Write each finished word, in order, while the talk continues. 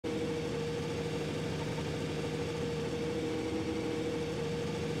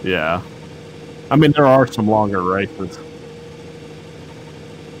Yeah. I mean, there are some longer races.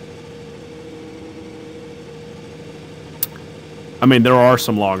 I mean, there are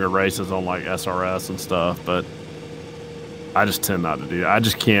some longer races on like SRS and stuff, but I just tend not to do that. I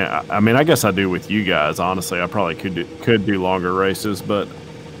just can't. I mean, I guess I do with you guys. Honestly, I probably could do longer races, but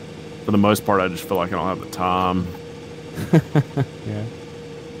for the most part, I just feel like I don't have the time. Yeah.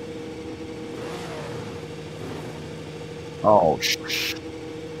 Oh, shh.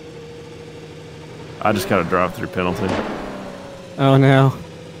 I just got a drive-through penalty. Oh no.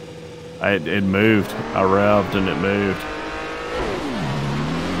 It moved. I revved and it moved.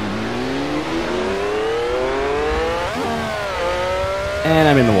 And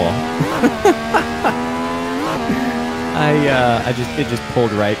I'm in the wall. It just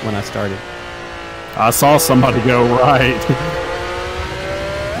pulled right when I started. I saw somebody go right.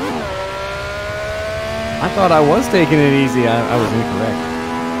 I thought I was taking it easy. I was incorrect.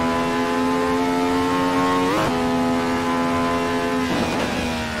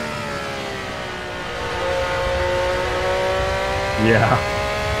 Yeah.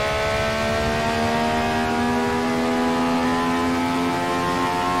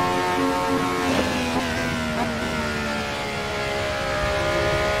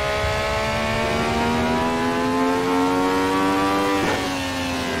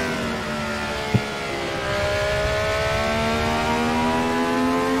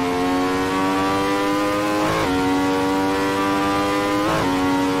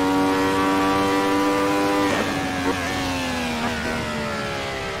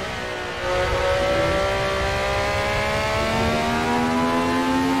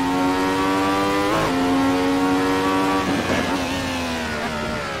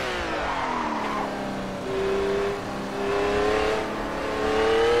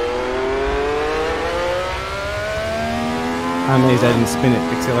 I'm amazed I didn't spin it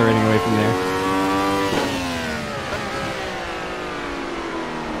accelerating away from there.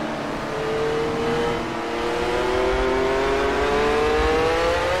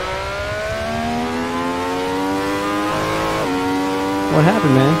 What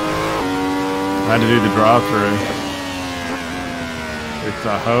happened, man? I had to do the drive-through. It's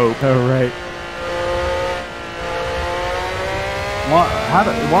a hope. Oh, right.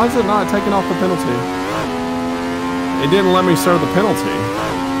 Why is it not taking off the penalty? It didn't let me serve the penalty.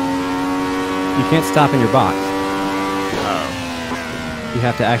 You can't stop in your box. Oh. You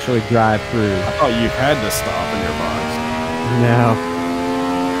have to actually drive through. I thought you had to stop in your box. No.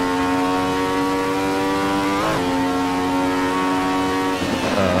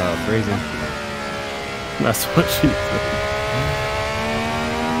 Crazy. That's what she said.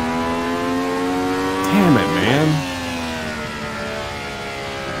 Damn it, man.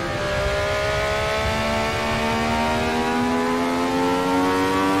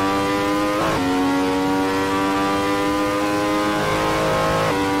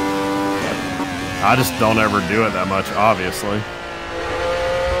 I just don't ever do it that much, obviously.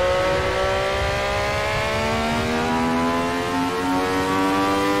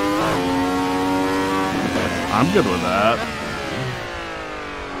 I'm good with that.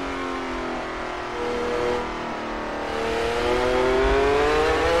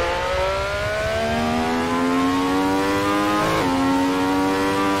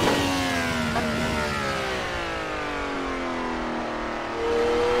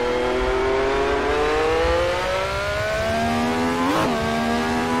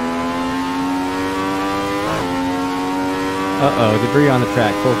 Uh-oh, debris on the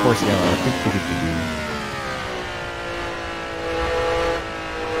track, full course yellow.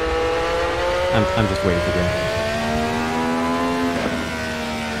 I'm just waiting for that.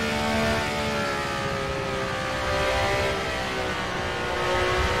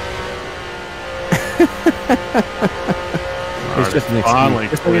 It's just an excuse.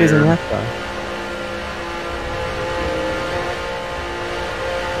 Just like it is in NASCAR.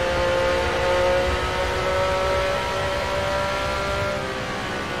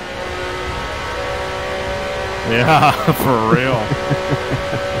 Yeah, for real.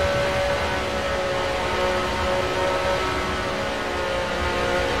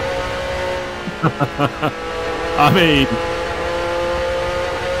 I mean,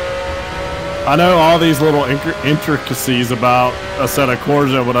 I know all these little intricacies about a set of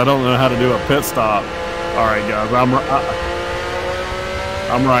Corsa, but I don't know how to do a pit stop. All right, guys,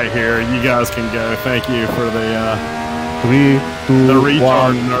 I'm right here. You guys can go. Thank you for the 3, 2, the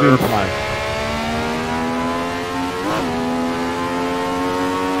retard 1, nerf. 5.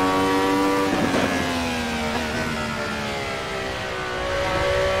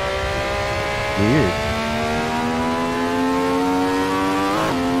 Weird.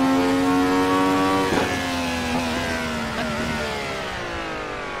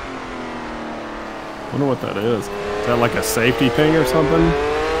 that is. Is that like a safety thing or something?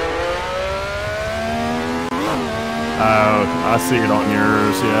 Oh, I see it on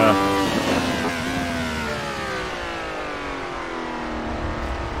yours, yeah.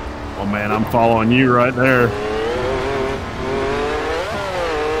 Oh man, I'm following you right there.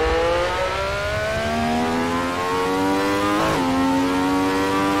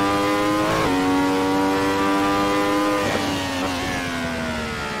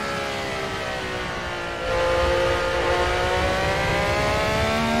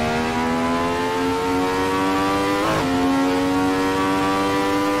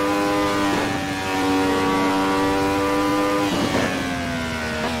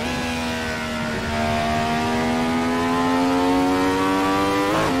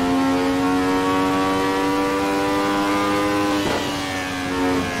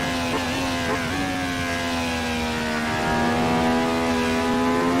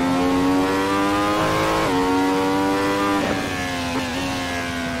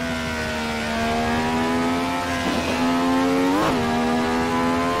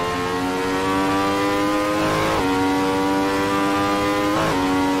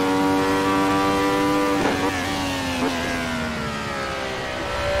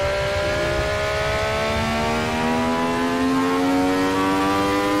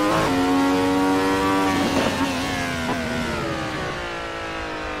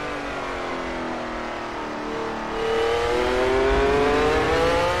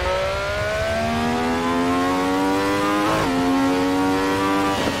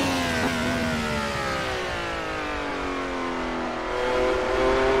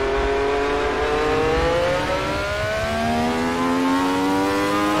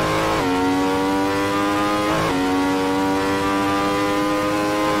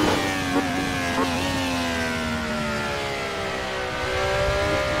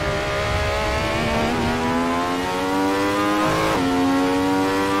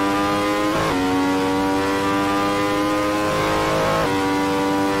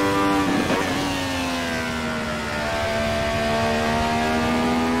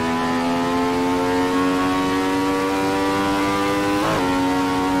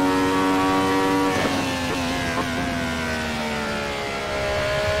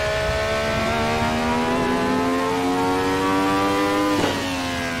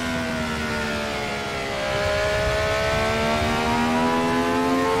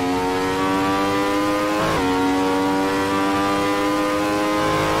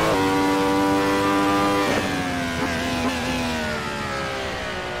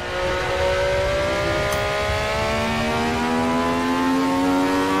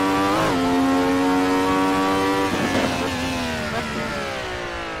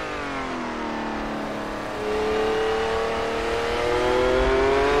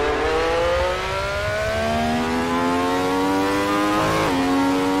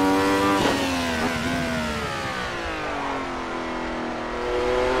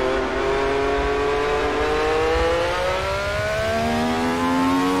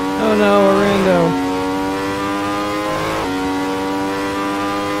 Oh no, Orlando.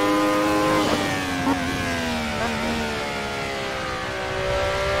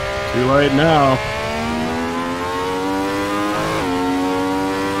 Too late now.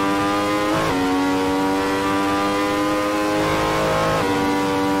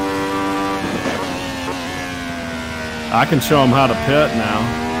 I can show them how to pit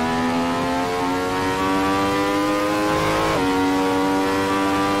now.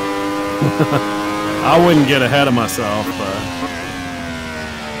 I wouldn't get ahead of myself, but...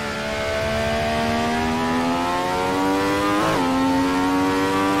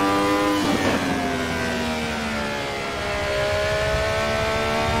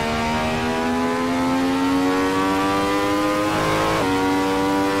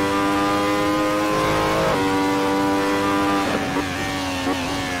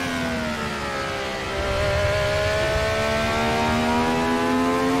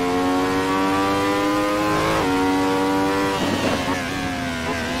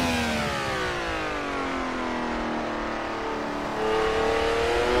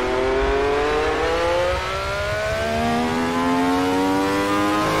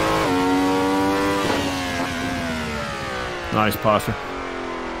 Nice posture.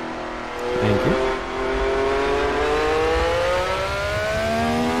 Thank you.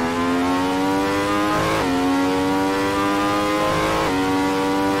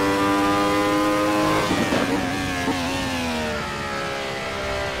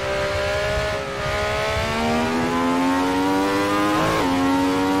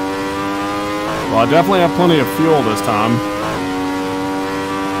 Well, I definitely have plenty of fuel this time.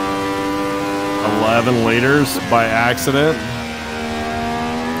 11 liters by accident.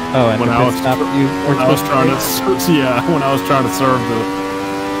 Oh, and when I was stop you when I was trying to when I was trying to serve the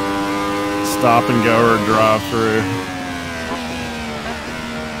stop and go or drive through.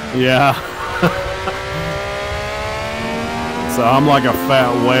 Yeah. So I'm like a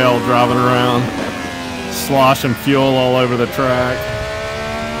fat whale driving around, sloshing fuel all over the track.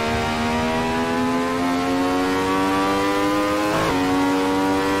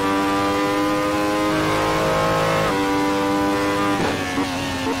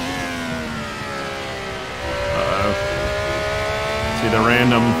 See the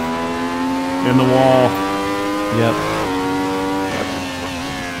random in the wall. Yep.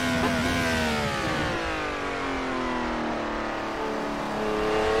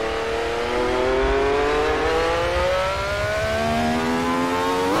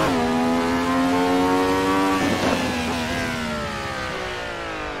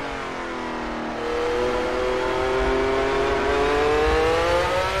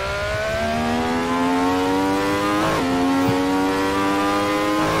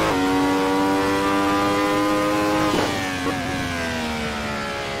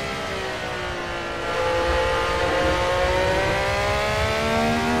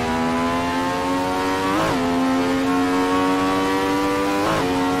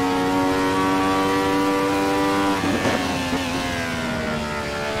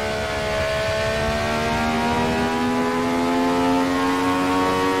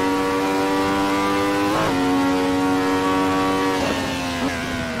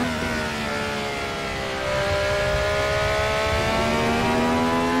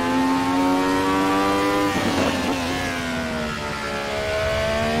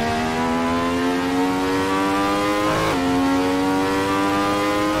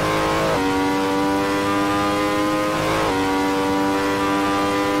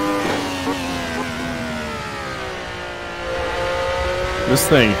 This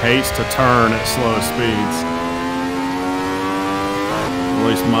thing hates to turn at slow speeds. At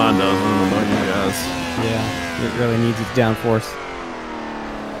least mine does. I don't know about you guys. Yeah, it really needs its downforce.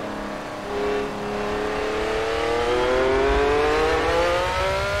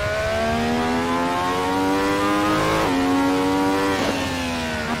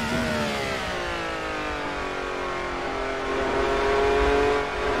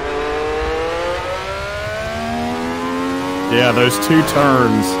 Yeah, those 2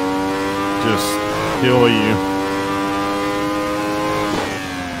 turns just kill you.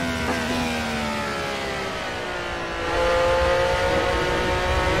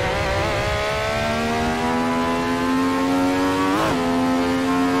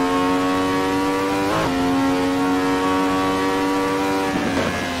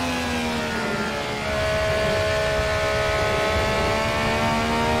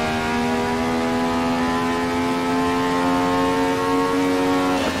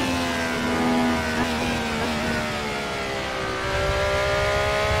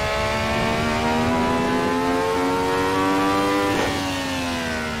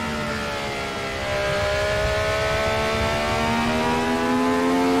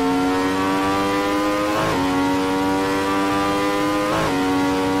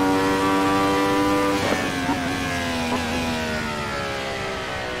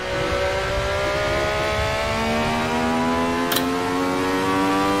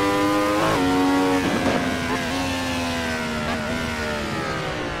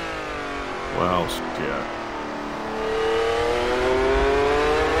 Well, shit.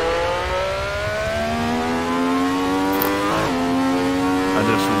 I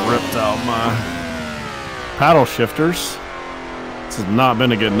just ripped out my paddle shifters. This has not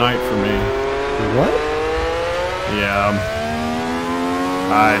been a good night for me. What? Yeah.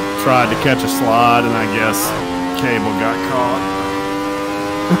 I tried to catch a slide and I guess cable got caught.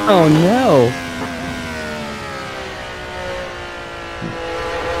 Oh no.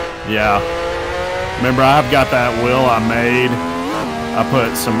 Yeah. Remember, I've got that wheel I made. I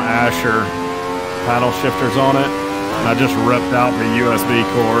put some Asher paddle shifters on it, and I just ripped out the USB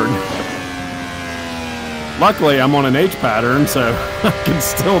cord. Luckily, I'm on an H pattern, so I can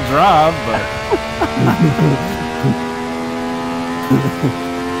still drive, but...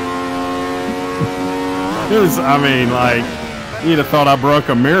 It was, I mean, like, you'd have thought I broke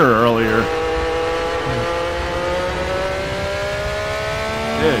a mirror earlier.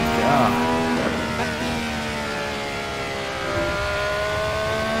 Good God.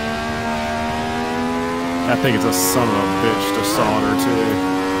 I think it's a son of a bitch to solder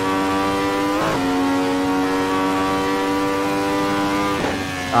too.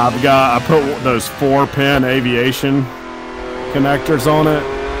 I put those 4-pin aviation connectors on it.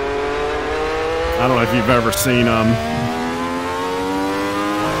 I don't know if you've ever seen them,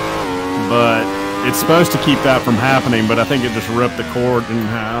 but it's supposed to keep that from happening, but I think it just ripped the cord in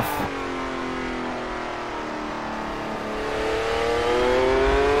half.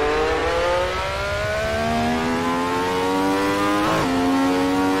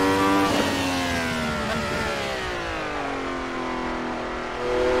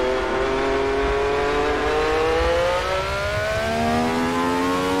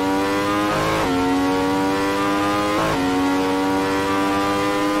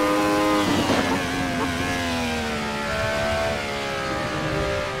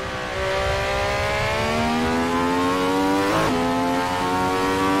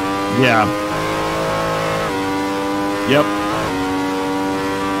 Yeah. Yep.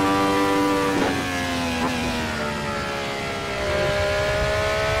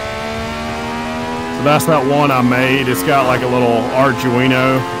 So that's that one I made. It's got like a little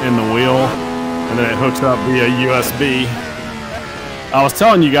Arduino in the wheel, and then it hooks up via USB. I was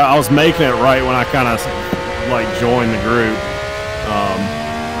telling you guys, I was making it right when I kind of like joined the group.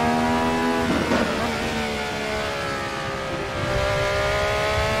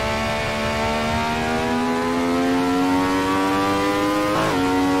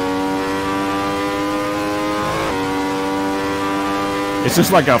 It's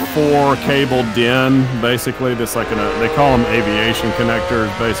just like a 4-cable DIN, basically. That's like they call them aviation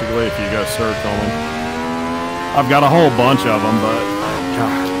connectors, basically, if you go search on them. I've got a whole bunch of them, but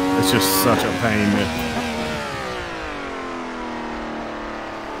God, it's just such a pain.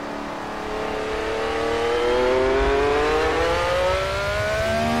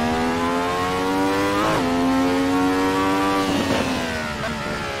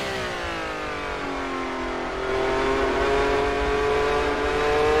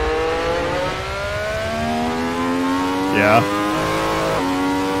 Yeah.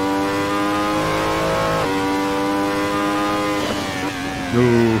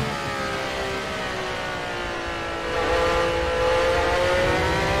 Ooh.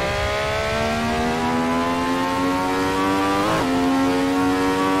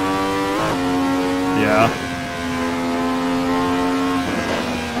 Yeah.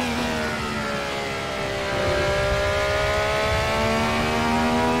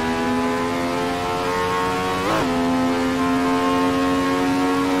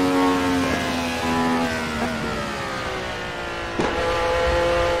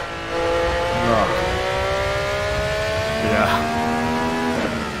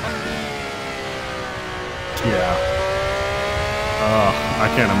 Yeah. I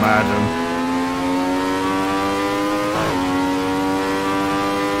can't imagine.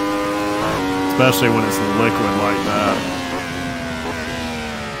 Especially when it's liquid like that.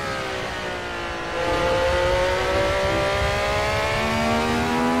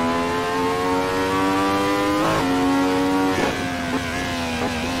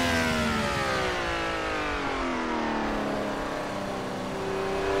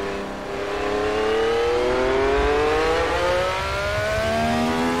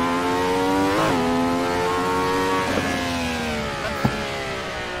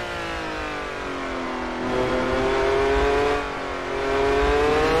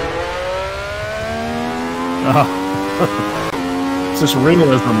 It's just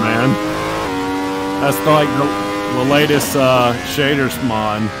realism, man. That's like the latest shaders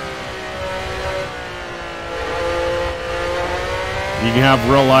mod. You can have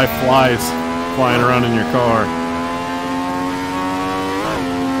real life flies flying around in your car.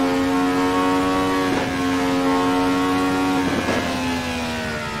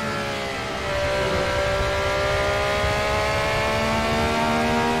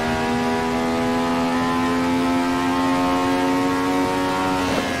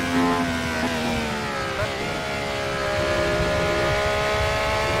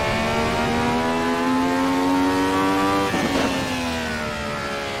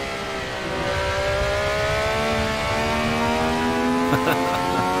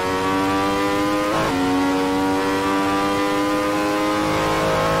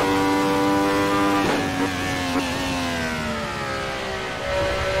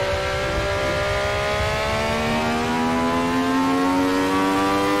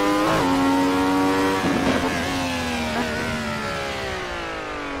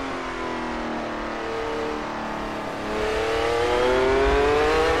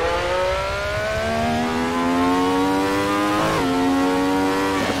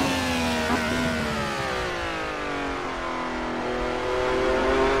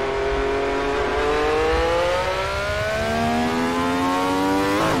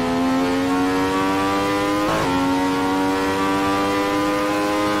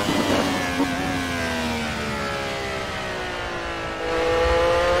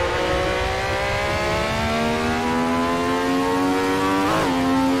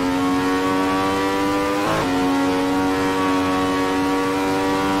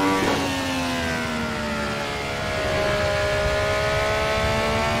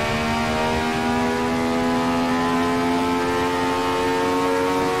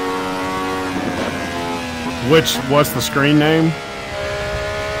 What's the screen name?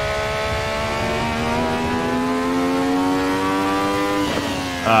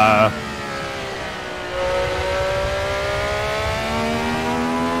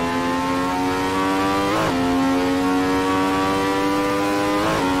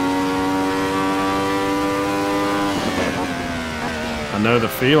 I know the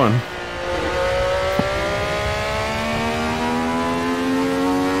feeling.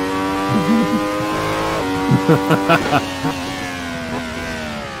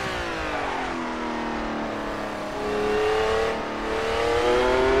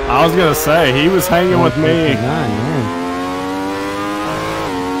 I was gonna say he was hanging with me.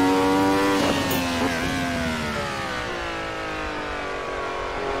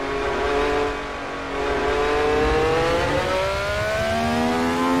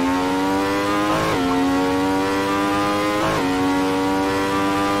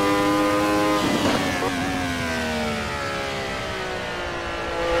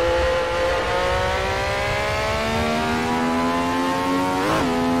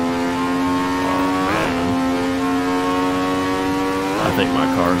 I think my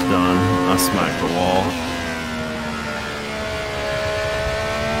car's done. I smacked the wall.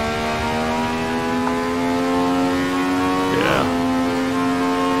 Yeah.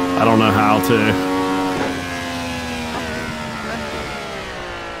 I don't know how to.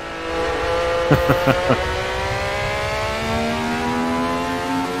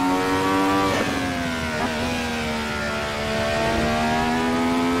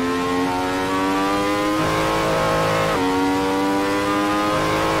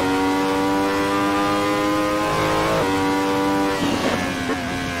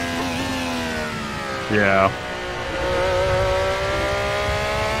 Yeah.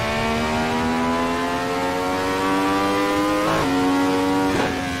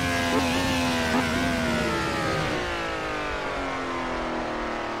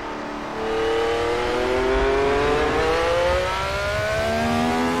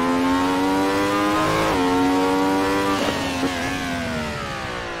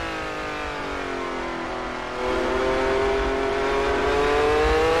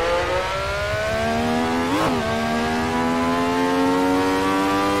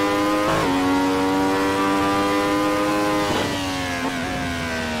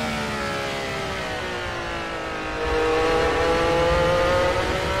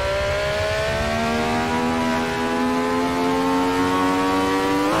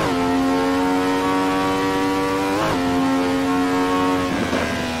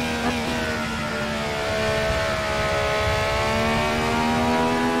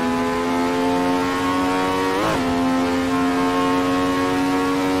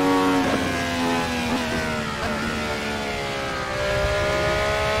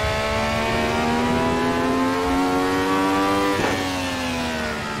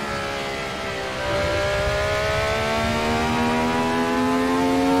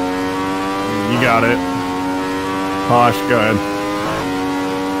 You got it. Posh, go ahead.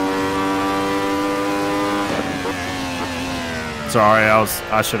 Sorry,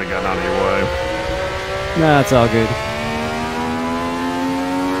 I should have gotten out of your way. No, it's all good.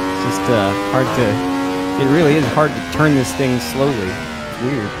 It's just hard to. It really is hard to turn this thing slowly. It's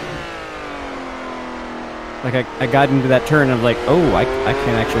weird. Like I got into that turn of like, oh, I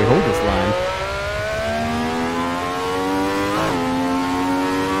can't actually hold this line.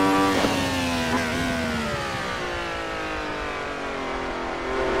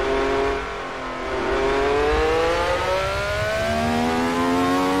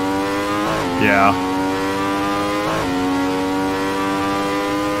 Yeah.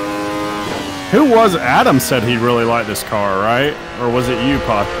 Who was it? Adam said he really liked this car, right? Or was it you,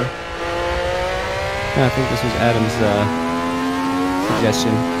 Potter? I think this was Adam's suggestion.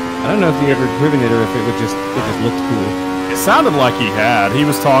 I don't know if he ever driven it or if it just looked cool. It sounded like he had. He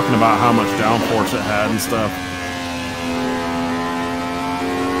was talking about how much downforce it had and stuff.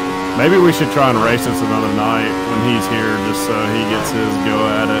 Maybe we should try and race this another night when he's here, just so he gets his go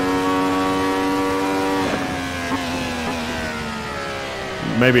at it.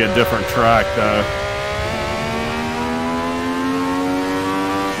 Maybe a different track, though.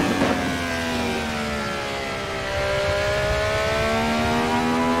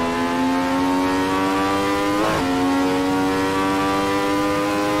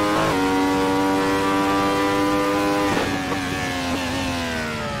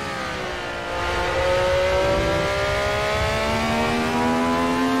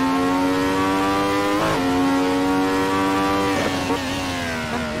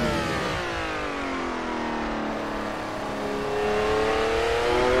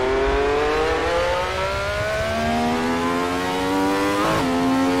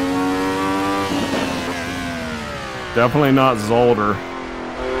 Definitely not Zolder.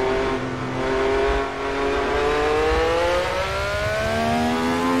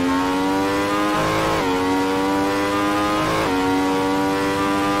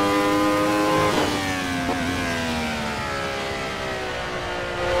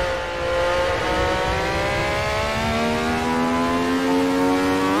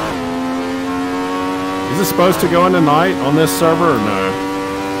 Is it supposed to go in the night on this server or no?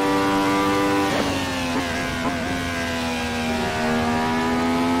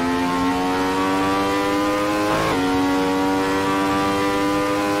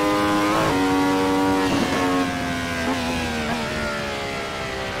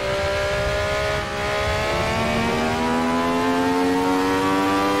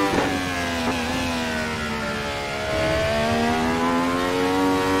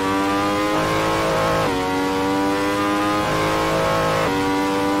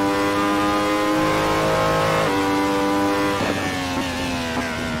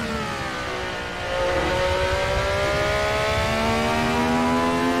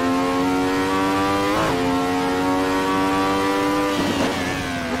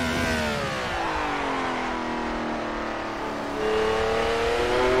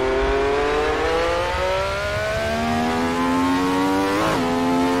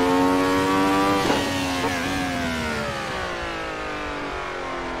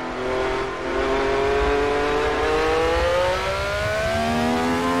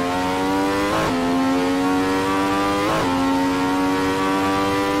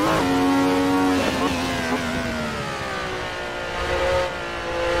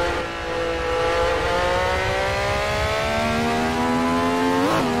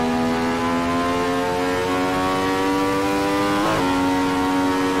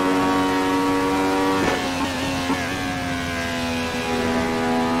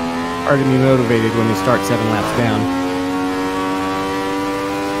 Hard to be motivated when you start 7 laps down.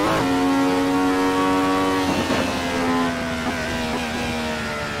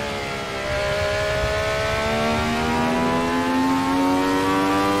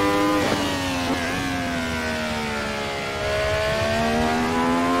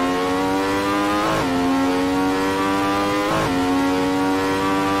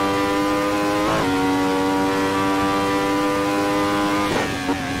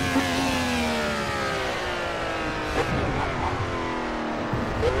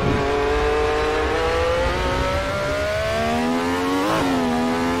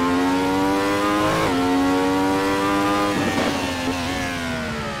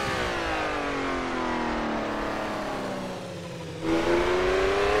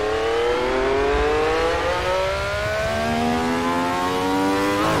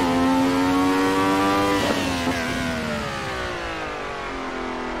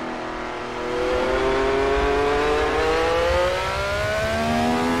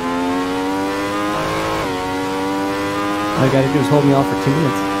 All I gotta do is hold me off for 2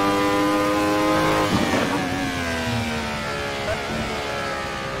 minutes.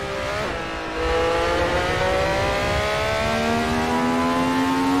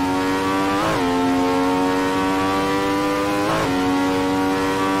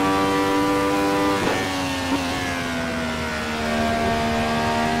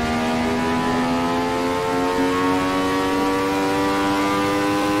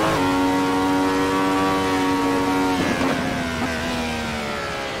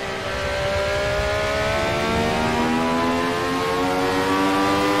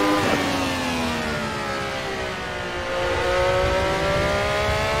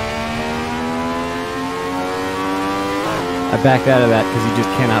 I backed out of that because you just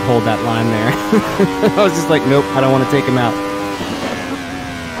cannot hold that line there. I was just like, nope, I don't want to take him out.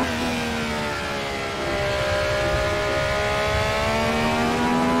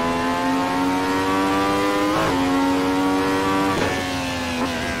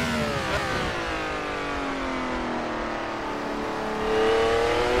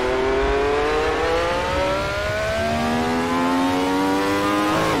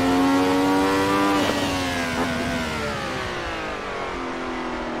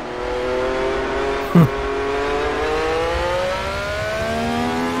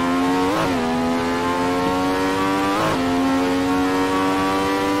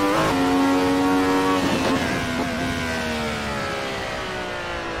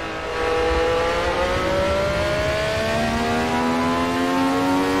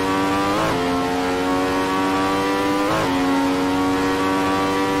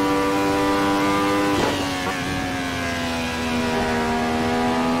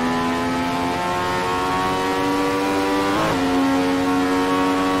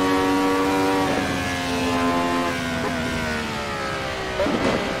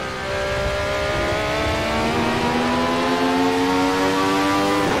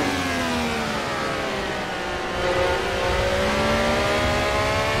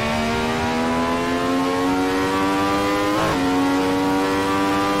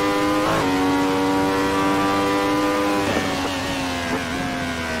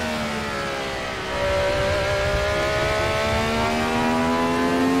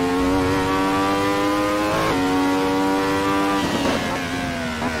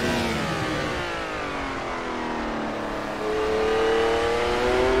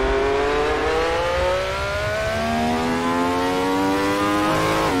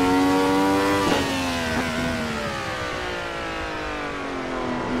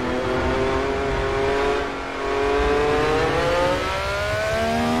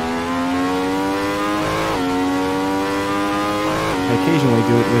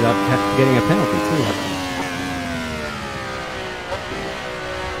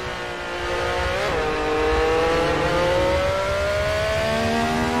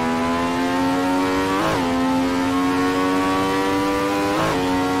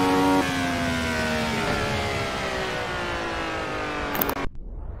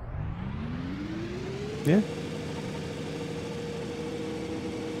 Yeah.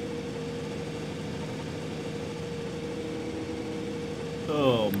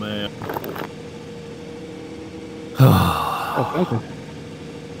 Oh man. Oh, fountain.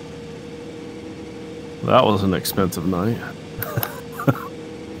 That was an expensive night.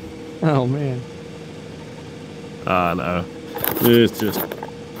 Oh man. I know. It's just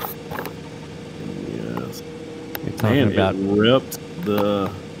yes. You're talking about it ripped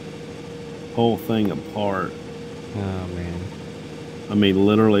the whole thing apart. Oh man. I mean,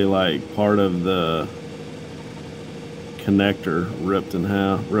 literally, like part of the connector ripped in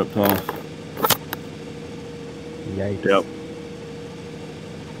half, ripped off. Yikes. Yep.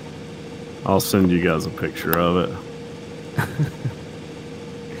 I'll send you guys a picture of it.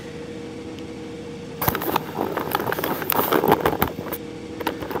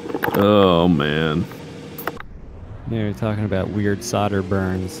 Oh man. Yeah, we're talking about weird solder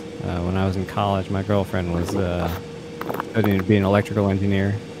burns. When I was in college, my girlfriend was studying to be an electrical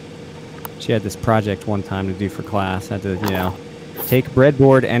engineer. She had this project one time to do for class. Had to, take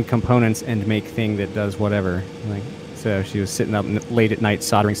breadboard and components and make thing that does whatever. Like, so she was sitting up late at night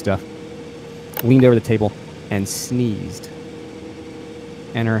soldering stuff, leaned over the table, and sneezed.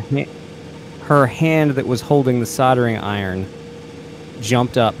 And her hand that was holding the soldering iron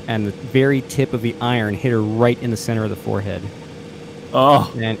jumped up, and the very tip of the iron hit her right in the center of the forehead.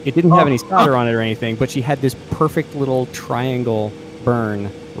 Oh. And it didn't have any solder on it or anything, but she had this perfect little triangle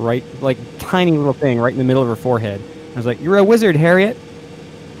burn right, like tiny little thing right in the middle of her forehead. I was like, "You're a wizard, Harriet."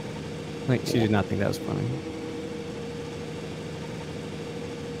 Like, she did not think that was funny.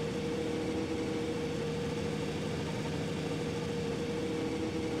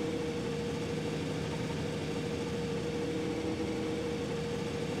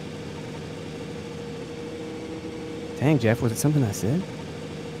 Dang, Jeff, was it something I said?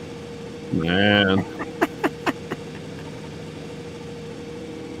 Man.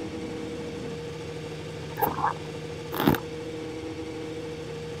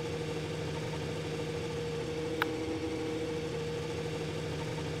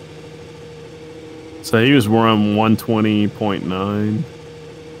 So he was running 120.9.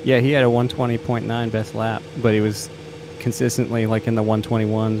 Yeah, he had a 120.9 best lap, but he was consistently like in the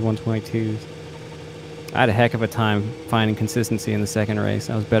 121s, 122s. I had a heck of a time finding consistency in the second race.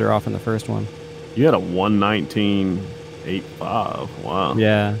 I was better off in the first one. You had a 119.85. Wow.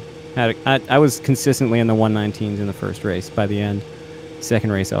 Yeah. I was consistently in the 119s in the first race by the end.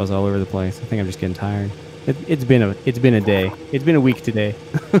 Second race, I was all over the place. I think I'm just getting tired. It's been a day. It's been a week today.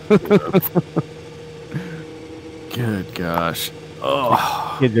 Good gosh.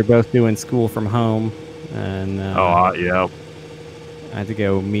 Oh. Kids are both doing school from home, and yeah. I had to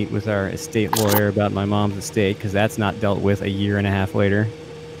go meet with our estate lawyer about my mom's estate because that's not dealt with a year and a half later.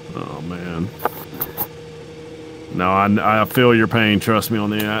 Oh man. No, I feel your pain. Trust me on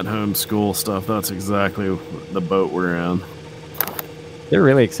the at-home school stuff. That's exactly the boat we're in. They're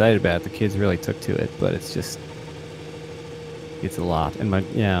really excited about it. The kids really took to it, but it's a lot. And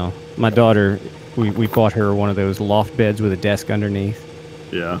my daughter, we bought her one of those loft beds with a desk underneath.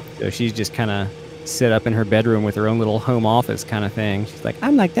 Yeah. So she's just kind of set up in her bedroom with her own little home office kind of thing. She's like,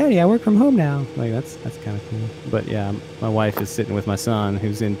 "I'm like Daddy, I work from home now." Like that's kind of cool. But yeah, my wife is sitting with my son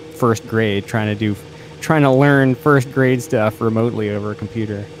who's in first grade trying to learn first grade stuff remotely over a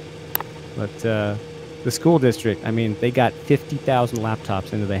computer. But the school district, I mean, they got 50,000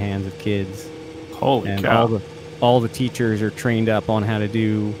 laptops into the hands of kids. Holy cow. All the teachers are trained up on how to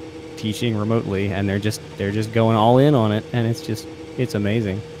do teaching remotely, and they're just going all in on it, and it's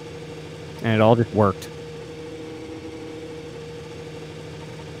amazing. And it all just worked.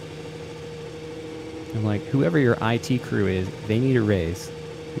 I'm like, whoever your IT crew is, they need a raise.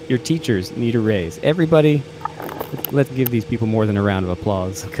 Your teachers need a raise. Everybody, let's give these people more than a round of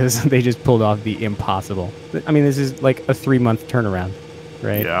applause because they just pulled off the impossible. I mean, this is like a 3-month turnaround,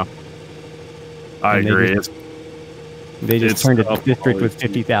 right? Yeah. I agree. They just turned a district with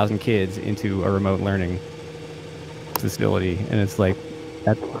 50,000 kids into a remote learning facility, and it's like,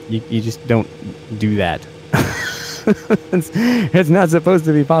 you just don't do that. It's not supposed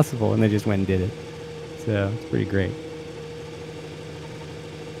to be possible, and they just went and did it. So it's pretty great.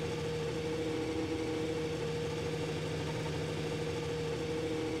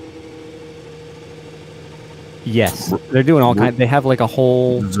 Yes, they're doing all kinds. They have like a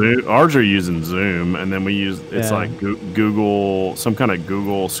whole Zoom. Ours are using Zoom, and then we use like Google, some kind of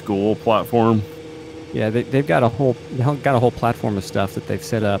Google school platform. Yeah, they've got a whole platform of stuff that they've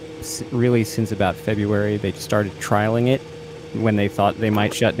set up really since about February. They started trialing it when they thought they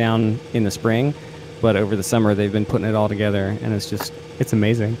might shut down in the spring, but over the summer they've been putting it all together, and it's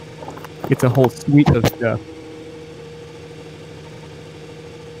amazing. It's a whole suite of stuff.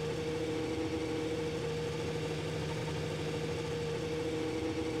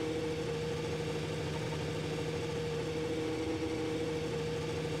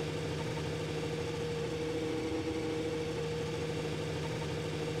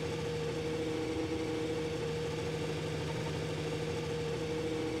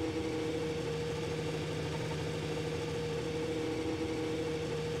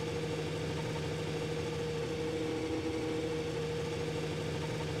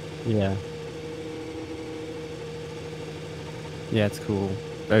 Yeah. Yeah, it's cool.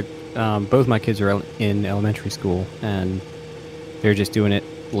 Both my kids are in elementary school, and they're just doing it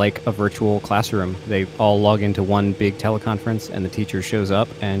like a virtual classroom. They all log into one big teleconference, and the teacher shows up,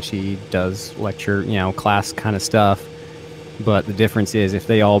 and she does lecture, class kind of stuff. But the difference is if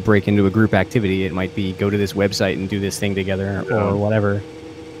they all break into a group activity, it might be go to this website and do this thing together or whatever.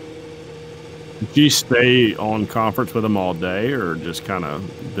 Did you stay on conference with them all day, or just kind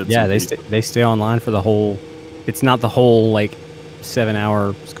of? Yeah, they stay online for the whole. It's not the whole like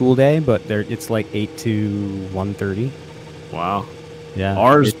 7-hour school day, but it's like 8 to 1:30. Wow. Yeah.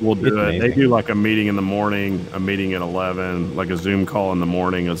 Ours will do it. Amazing. They do like a meeting in the morning, a meeting at 11, like a Zoom call in the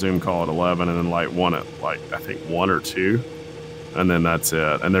morning, a Zoom call at 11, and then like one at I think 1 or 2, and then that's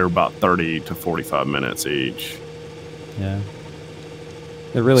it. And they're about 30 to 45 minutes each. Yeah.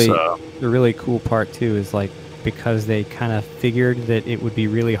 The really cool part too is like because they kind of figured that it would be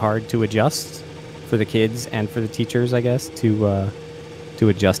really hard to adjust for the kids and for the teachers, I guess, to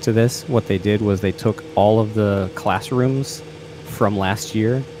adjust to this. What they did was they took all of the classrooms from last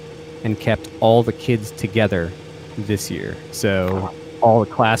year and kept all the kids together this year. So all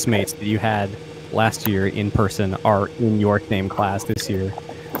the classmates that you had last year in person are in your same class this year.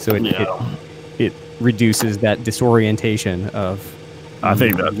 So it reduces that disorientation of. I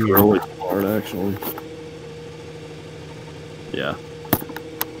think that's really smart, actually. Yeah.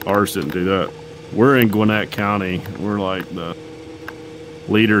 Ours didn't do that. We're in Gwinnett County. We're like the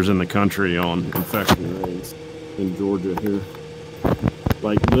leaders in the country on infection rates in Georgia here.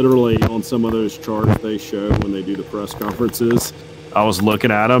 Like literally on some of those charts they show when they do the press conferences, I was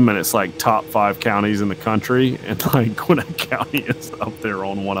looking at them and it's like top 5 counties in the country, and like Gwinnett County is up there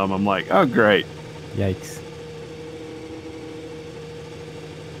on one of them. I'm like, oh, great. Yikes.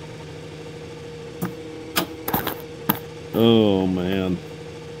 Oh, man.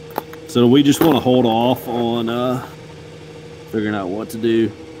 So we just want to hold off on figuring out what to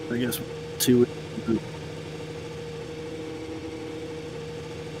do. I guess 2 weeks.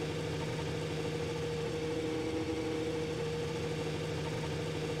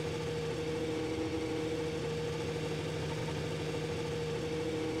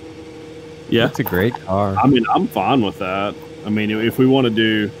 Yeah. That's a great car. I mean, I'm fine with that. I mean, if we want to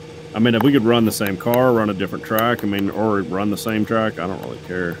do... I mean, if we could run the same car, run a different track, I mean, or run the same track, I don't really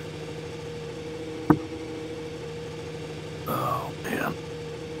care. Oh, man.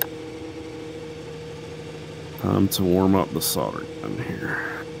 Time to warm up the solder gun here.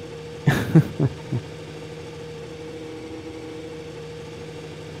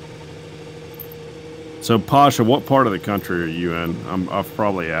 So, Pasha, what part of the country are you in? I've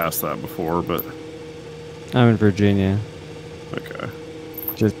probably asked that before, but... I'm in Virginia. Okay.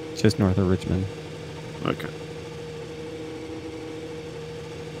 Just north of Richmond. Okay.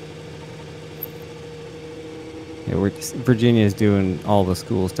 Yeah, Virginia is doing all the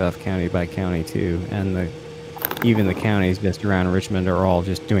school stuff county by county too, and even the counties just around Richmond are all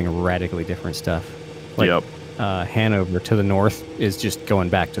just doing radically different stuff. Like, yep. Hanover to the north is just going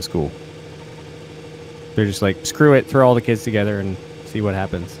back to school. They're just like, screw it, throw all the kids together and see what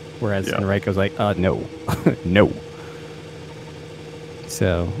happens. Whereas Henrico's like, no, no.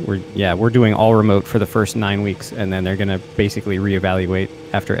 So we're doing all remote for the first 9 weeks, and then they're gonna basically reevaluate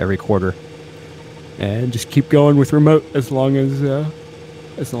after every quarter, and just keep going with remote as long as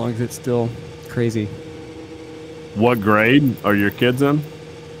it's still crazy. What grade are your kids in?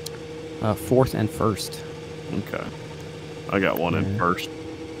 4th and 1st. Okay, I got one in 1st.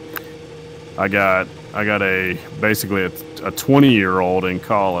 I got basically a 20-year-old in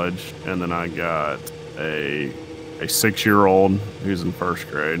college, and then I got a 6-year-old who's in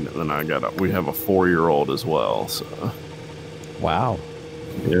 1st grade, and then we have a 4-year-old as well. So, wow.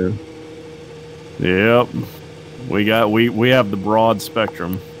 Yeah. Yep. We have the broad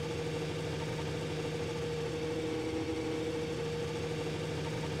spectrum.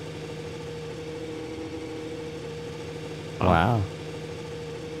 Wow.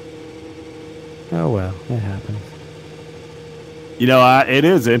 Oh well, it happens. You know, it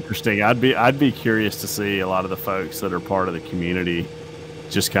is interesting. I'd be curious to see a lot of the folks that are part of the community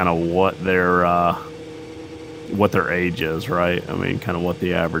just kind of what their age is, right? I mean, kind of what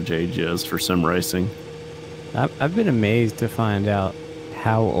the average age is for sim racing. I've been amazed to find out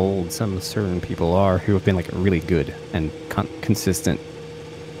how old some certain people are who have been like really good and consistent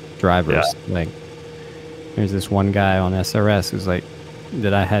drivers. Yeah. Like, there's this one guy on SRS who's like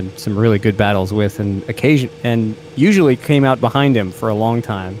that I had some really good battles with, and usually came out behind him for a long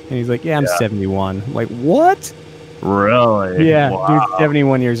time. And he's like, "Yeah, I'm 71." I'm like, what? Really? Yeah, Wow. dude,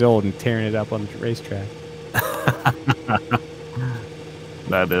 71 years old and tearing it up on the racetrack.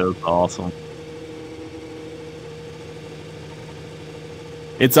 That is awesome.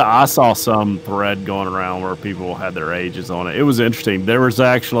 I saw some thread going around where people had their ages on it. It was interesting. There was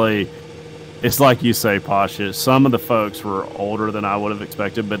actually, it's like you say, Pasha, some of the folks were older than I would have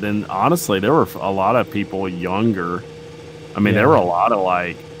expected, but then honestly, there were a lot of people younger. I mean, there were a lot of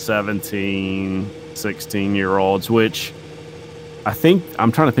like 17, 16-year-olds, which I think,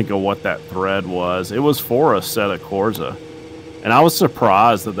 I'm trying to think of what that thread was. It was for a set of Corsa. And I was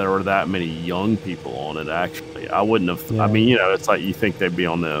surprised that there were that many young people on it, actually. I wouldn't have, I mean, you know, it's like you think they'd be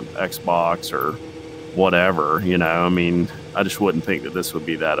on the Xbox or whatever, you know. I mean, I just wouldn't think that this would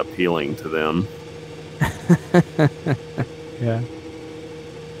be that appealing to them. Yeah.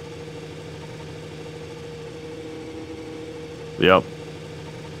 Yep.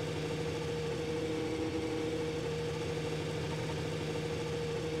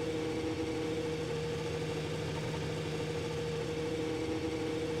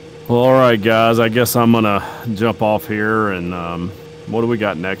 Well, all right, guys. I guess I'm going to jump off here. And what do we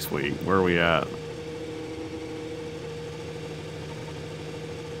got next week? Where are we at?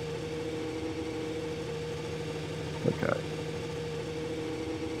 Okay.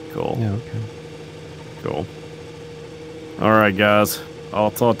 Cool. Yeah, okay. Cool. All right, guys. I'll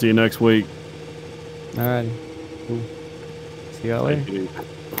talk to you next week. All righty. Cool. See y'all later. Thank you.